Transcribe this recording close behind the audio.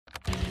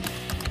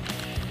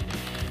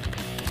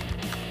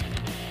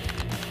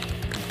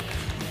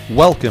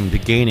Welcome to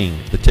Gaining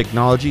the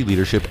Technology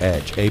Leadership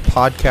Edge, a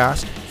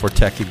podcast for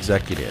tech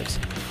executives.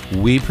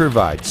 We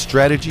provide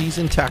strategies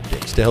and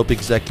tactics to help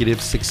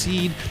executives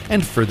succeed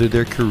and further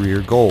their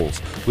career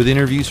goals. With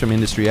interviews from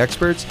industry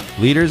experts,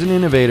 leaders, and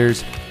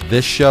innovators,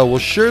 this show will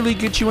surely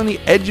get you on the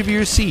edge of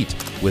your seat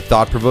with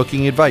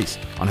thought-provoking advice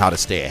on how to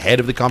stay ahead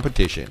of the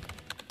competition.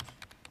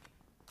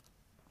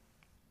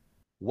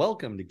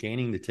 Welcome to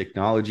Gaining the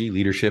Technology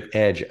Leadership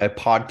Edge, a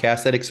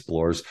podcast that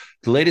explores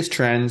the latest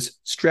trends,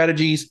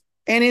 strategies,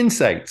 and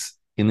insights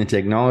in the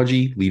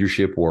technology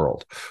leadership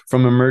world.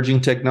 From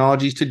emerging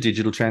technologies to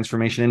digital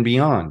transformation and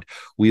beyond,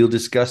 we'll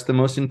discuss the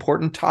most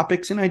important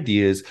topics and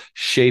ideas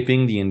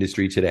shaping the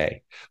industry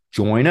today.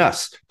 Join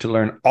us to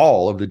learn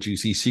all of the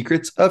juicy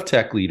secrets of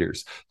tech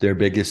leaders, their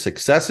biggest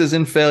successes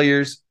and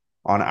failures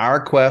on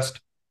our quest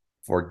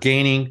for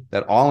gaining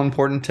that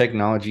all-important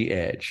technology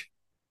edge.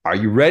 Are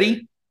you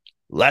ready?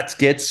 Let's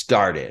get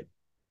started.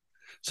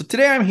 So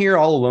today I'm here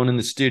all alone in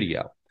the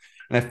studio.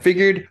 And I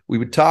figured we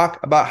would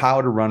talk about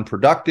how to run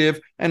productive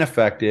and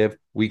effective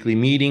weekly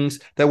meetings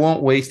that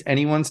won't waste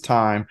anyone's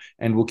time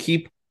and will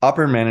keep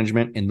upper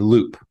management in the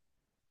loop.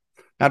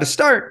 Now, to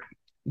start,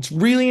 it's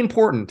really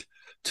important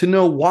to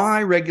know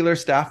why regular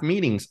staff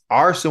meetings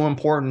are so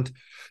important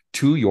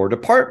to your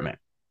department.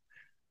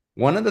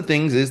 One of the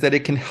things is that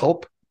it can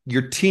help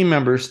your team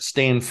members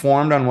stay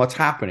informed on what's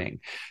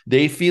happening.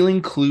 They feel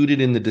included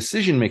in the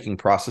decision-making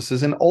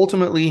processes, and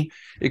ultimately,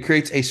 it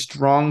creates a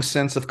strong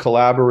sense of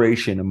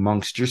collaboration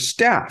amongst your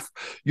staff.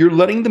 You're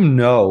letting them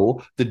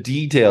know the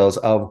details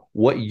of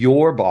what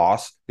your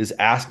boss is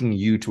asking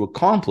you to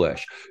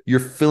accomplish. You're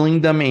filling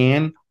them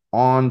in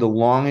on the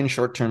long and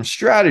short-term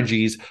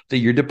strategies that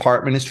your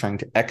department is trying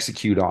to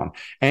execute on,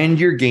 and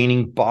you're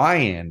gaining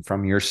buy-in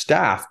from your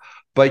staff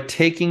by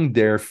taking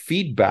their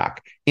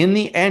feedback. In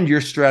the end, your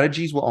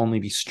strategies will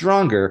only be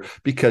stronger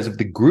because of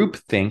the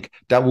groupthink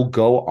that will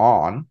go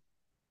on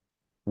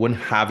when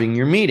having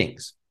your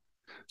meetings.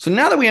 So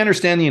now that we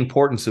understand the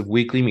importance of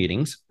weekly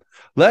meetings,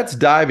 let's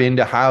dive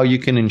into how you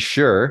can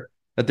ensure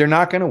that they're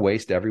not going to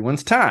waste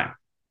everyone's time.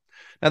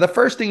 Now, the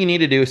first thing you need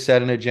to do is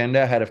set an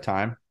agenda ahead of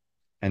time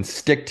and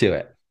stick to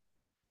it.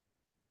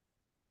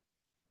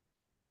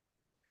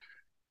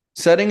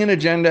 Setting an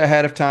agenda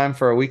ahead of time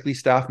for a weekly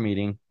staff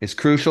meeting is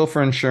crucial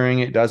for ensuring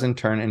it doesn't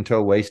turn into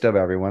a waste of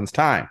everyone's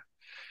time.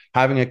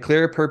 Having a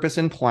clear purpose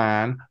and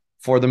plan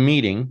for the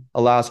meeting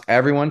allows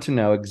everyone to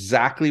know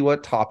exactly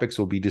what topics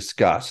will be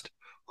discussed,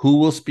 who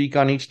will speak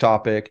on each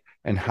topic,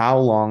 and how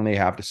long they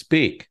have to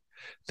speak.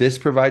 This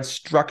provides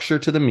structure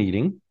to the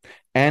meeting,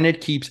 and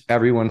it keeps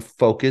everyone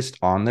focused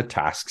on the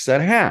tasks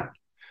at hand.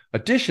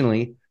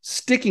 Additionally,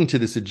 sticking to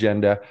this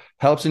agenda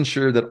helps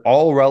ensure that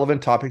all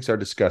relevant topics are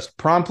discussed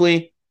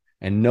promptly,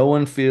 and no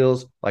one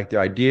feels like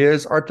their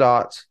ideas or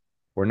thoughts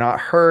were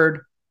not heard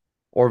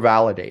or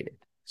validated.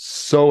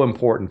 So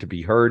important to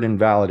be heard and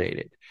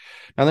validated.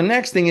 Now, the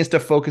next thing is to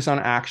focus on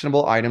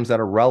actionable items that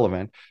are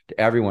relevant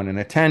to everyone in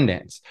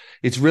attendance.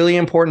 It's really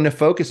important to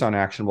focus on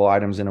actionable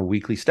items in a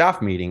weekly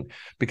staff meeting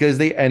because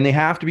they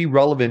have to be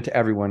relevant to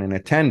everyone in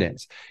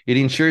attendance. It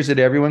ensures that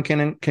everyone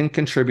can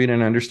contribute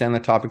and understand the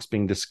topics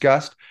being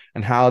discussed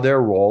and how their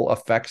role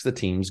affects the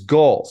team's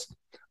goals.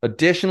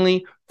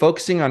 Additionally,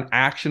 focusing on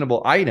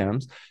actionable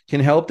items can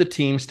help the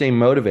team stay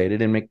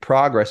motivated and make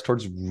progress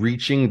towards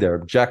reaching their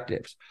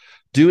objectives.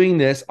 Doing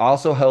this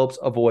also helps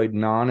avoid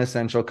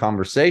non-essential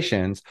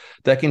conversations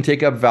that can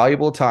take up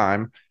valuable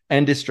time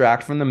and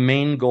distract from the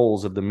main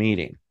goals of the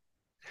meeting.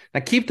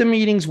 Now, keep the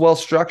meetings well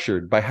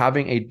structured by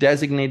having a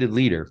designated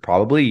leader,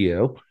 probably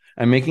you,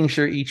 and making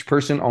sure each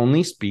person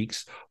only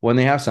speaks when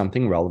they have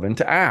something relevant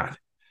to add.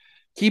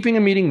 Keeping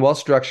a meeting well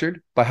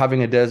structured by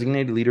having a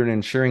designated leader and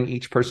ensuring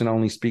each person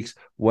only speaks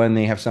when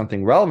they have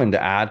something relevant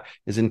to add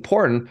is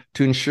important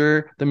to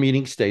ensure the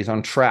meeting stays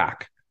on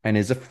track and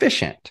is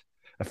efficient.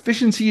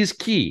 Efficiency is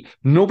key.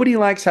 Nobody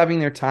likes having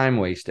their time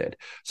wasted.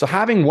 So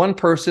having one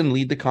person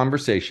lead the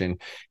conversation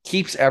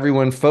keeps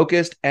everyone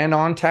focused and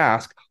on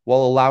task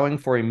while allowing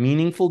for a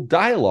meaningful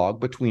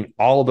dialogue between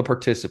all the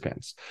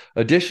participants.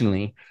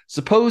 Additionally,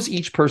 suppose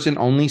each person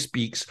only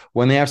speaks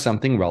when they have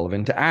something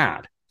relevant to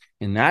add.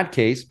 In that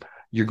case,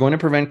 you're going to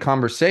prevent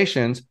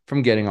conversations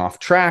from getting off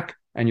track,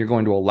 and you're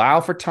going to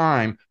allow for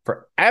time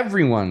for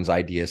everyone's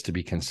ideas to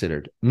be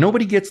considered.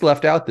 Nobody gets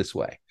left out this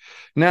way.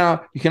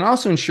 Now, you can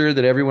also ensure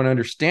that everyone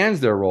understands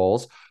their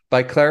roles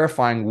by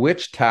clarifying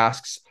which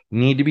tasks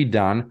need to be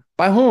done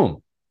by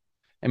whom.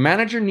 A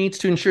manager needs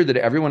to ensure that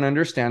everyone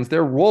understands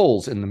their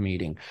roles in the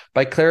meeting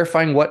by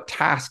clarifying what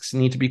tasks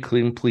need to be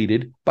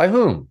completed by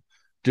whom.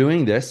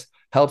 Doing this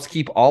helps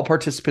keep all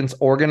participants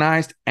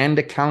organized and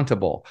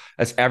accountable,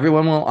 as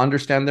everyone will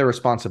understand their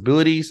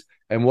responsibilities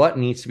and what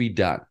needs to be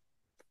done.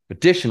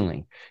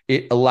 Additionally,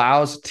 it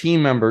allows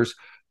team members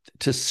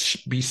to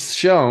be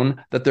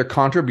shown that their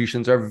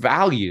contributions are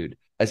valued,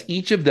 as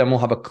each of them will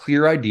have a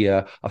clear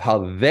idea of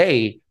how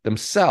they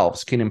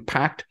themselves can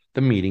impact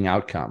the meeting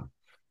outcome.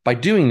 By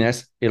doing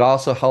this, it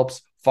also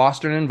helps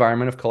foster an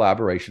environment of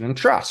collaboration and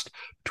trust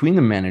between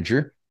the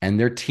manager and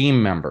their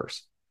team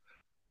members.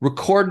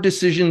 Record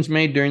decisions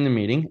made during the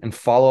meeting and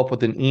follow up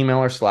with an email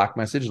or Slack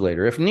message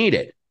later if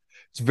needed.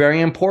 It's very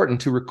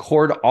important to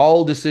record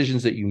all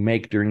decisions that you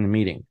make during the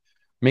meeting.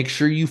 Make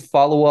sure you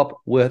follow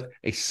up with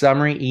a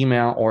summary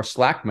email or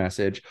Slack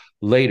message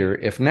later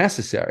if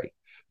necessary.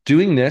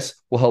 Doing this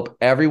will help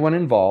everyone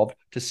involved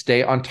to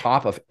stay on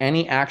top of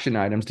any action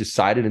items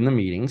decided in the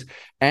meetings,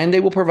 and they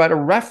will provide a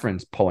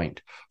reference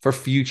point for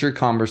future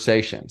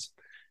conversations.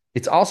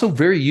 It's also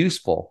very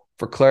useful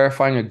for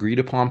clarifying agreed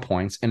upon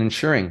points and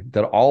ensuring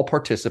that all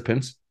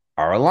participants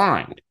are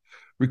aligned.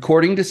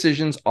 Recording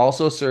decisions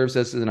also serves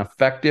as an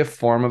effective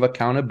form of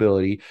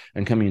accountability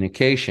and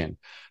communication,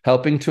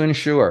 helping to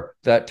ensure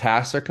that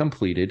tasks are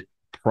completed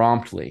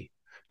promptly.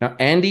 Now,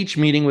 end each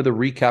meeting with a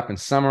recap and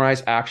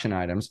summarize action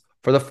items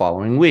for the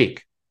following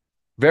week.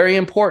 Very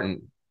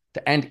important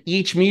to end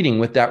each meeting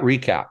with that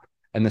recap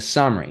and the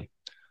summary,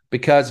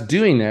 because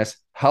doing this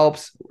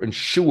helps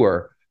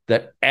ensure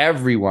that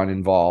everyone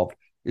involved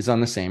is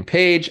on the same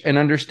page and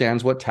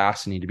understands what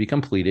tasks need to be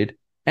completed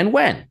and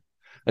when.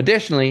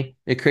 Additionally,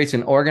 it creates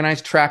an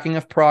organized tracking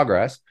of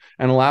progress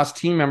and allows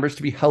team members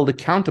to be held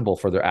accountable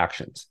for their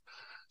actions.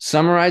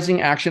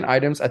 Summarizing action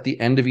items at the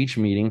end of each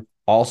meeting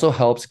also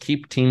helps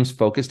keep teams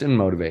focused and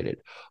motivated,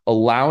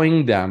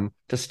 allowing them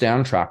to stay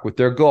on track with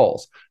their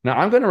goals. Now,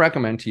 I'm going to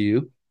recommend to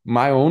you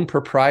my own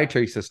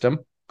proprietary system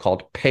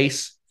called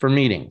PACE for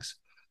meetings.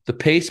 The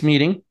PACE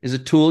meeting is a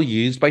tool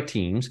used by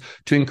teams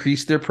to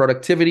increase their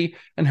productivity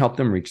and help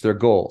them reach their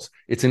goals.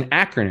 It's an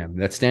acronym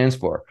that stands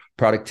for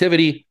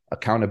productivity,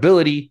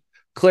 accountability,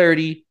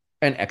 clarity,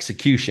 and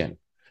execution.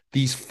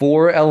 These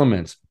 4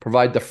 elements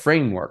provide the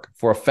framework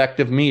for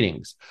effective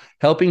meetings,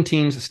 helping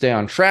teams stay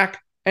on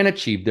track and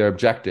achieve their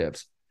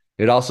objectives.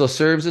 It also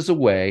serves as a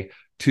way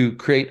to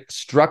create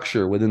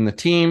structure within the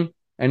team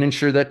and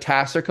ensure that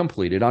tasks are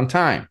completed on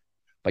time.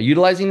 By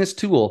utilizing this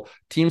tool,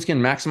 teams can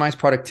maximize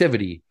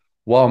productivity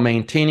while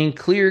maintaining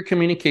clear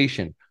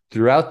communication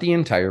throughout the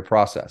entire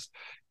process.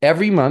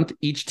 Every month,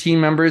 each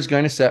team member is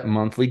going to set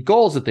monthly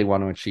goals that they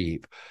want to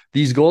achieve.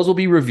 These goals will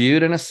be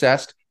reviewed and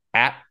assessed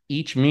at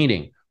each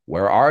meeting.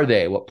 Where are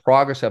they? What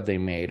progress have they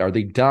made? Are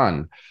they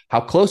done?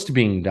 How close to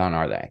being done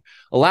are they?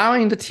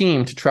 Allowing the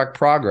team to track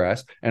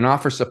progress and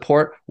offer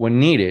support when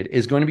needed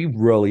is going to be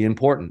really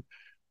important.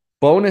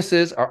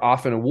 Bonuses are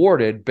often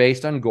awarded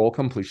based on goal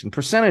completion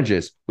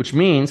percentages, which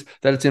means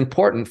that it's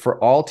important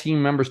for all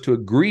team members to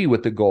agree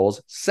with the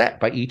goals set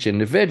by each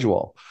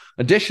individual.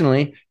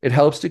 Additionally, it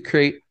helps to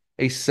create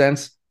a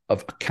sense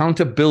of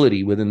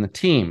accountability within the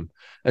team,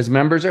 as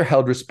members are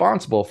held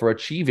responsible for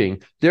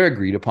achieving their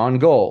agreed upon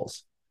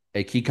goals.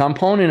 A key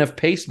component of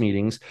PACE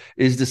meetings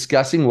is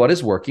discussing what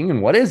is working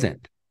and what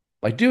isn't.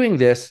 By doing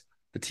this,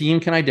 the team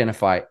can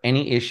identify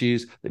any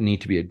issues that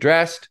need to be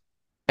addressed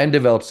and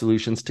develop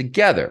solutions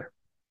together.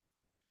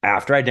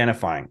 After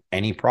identifying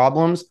any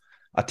problems,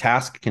 a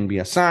task can be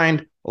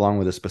assigned along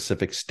with a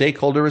specific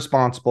stakeholder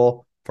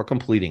responsible for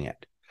completing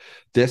it.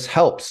 This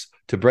helps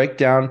to break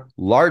down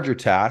larger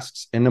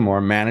tasks into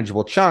more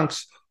manageable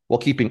chunks while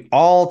keeping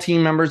all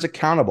team members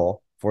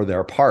accountable for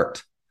their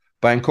part.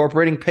 By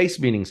incorporating PACE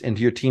meetings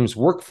into your team's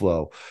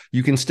workflow,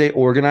 you can stay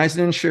organized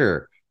and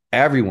ensure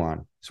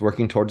everyone is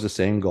working towards the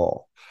same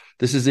goal.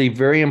 This is a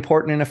very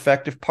important and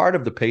effective part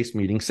of the PACE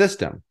meeting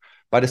system.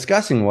 By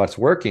discussing what's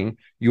working,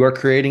 you are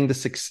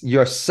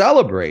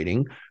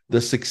celebrating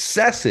the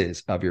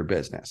successes of your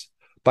business.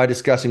 By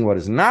discussing what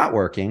is not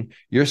working,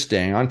 you're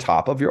staying on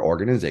top of your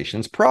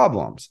organization's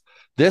problems.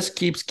 This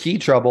keeps key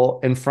trouble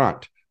in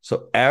front,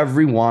 so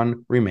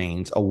everyone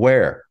remains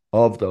aware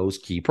of those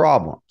key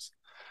problems.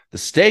 The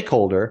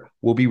stakeholder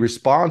will be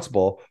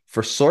responsible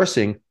for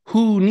sourcing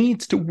who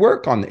needs to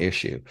work on the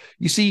issue.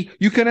 You see,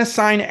 you can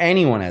assign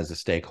anyone as a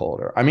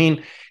stakeholder. I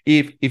mean,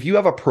 if you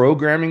have a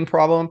programming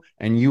problem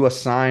and you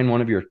assign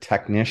one of your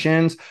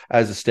technicians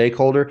as a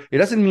stakeholder, it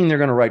doesn't mean they're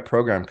going to write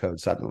program code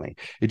suddenly.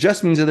 It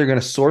just means that they're going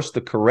to source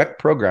the correct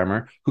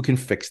programmer who can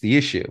fix the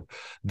issue.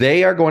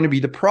 They are going to be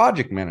the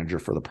project manager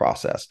for the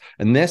process.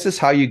 And this is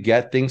how you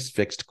get things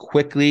fixed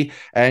quickly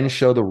and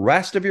show the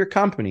rest of your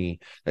company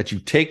that you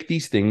take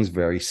these things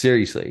very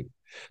seriously.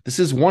 This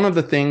is one of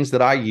the things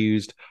that I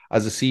used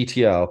as a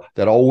CTO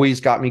that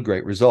always got me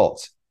great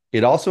results.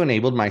 It also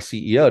enabled my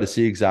CEO to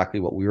see exactly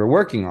what we were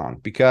working on,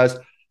 because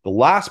the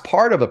last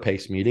part of a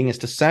PACE meeting is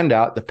to send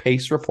out the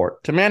PACE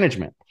report to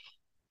management.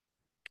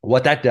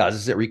 What that does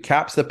is it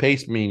recaps the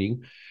PACE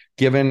meeting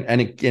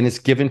and it's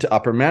given to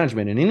upper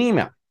management in an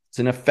email. It's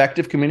an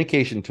effective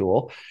communication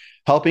tool,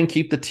 helping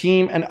keep the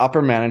team and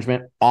upper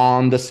management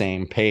on the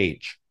same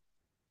page.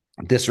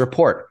 This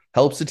report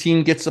helps the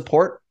team get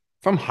support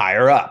from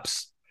higher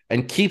ups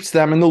and keeps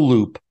them in the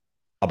loop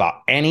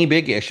about any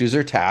big issues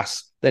or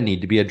tasks that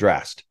need to be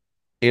addressed.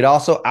 It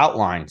also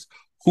outlines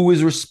who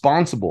is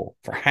responsible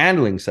for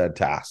handling said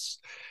tasks,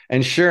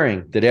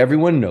 ensuring that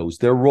everyone knows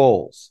their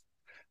roles.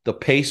 The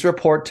PACE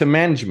report to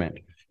management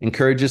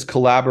encourages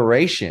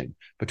collaboration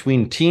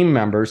between team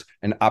members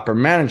and upper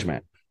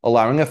management,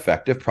 allowing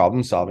effective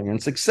problem solving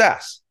and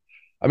success.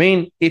 I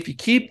mean, if you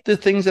keep the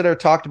things that are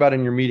talked about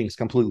in your meetings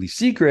completely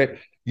secret,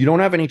 you don't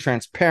have any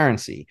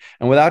transparency.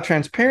 And without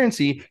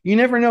transparency, you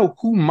never know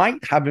who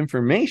might have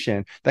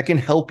information that can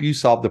help you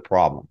solve the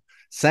problem.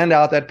 Send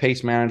out that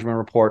PACE management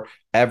report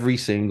every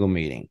single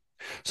meeting.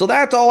 So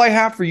that's all I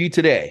have for you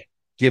today.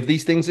 Give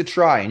these things a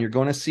try, and you're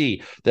going to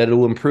see that it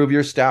will improve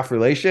your staff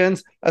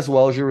relations as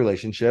well as your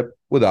relationship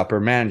with upper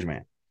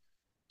management.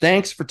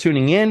 Thanks for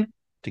tuning in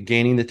to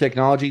Gaining the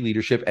Technology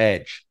Leadership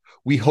Edge.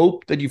 We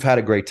hope that you've had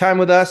a great time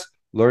with us,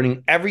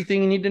 learning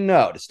everything you need to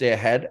know to stay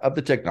ahead of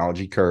the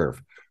technology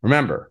curve.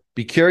 Remember,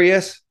 be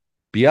curious,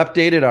 be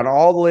updated on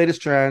all the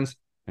latest trends,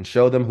 and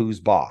show them who's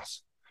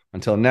boss.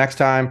 Until next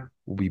time,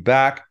 we'll be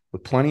back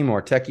with plenty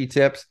more techie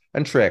tips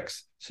and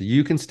tricks so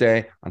you can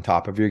stay on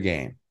top of your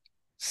game.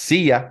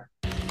 See ya.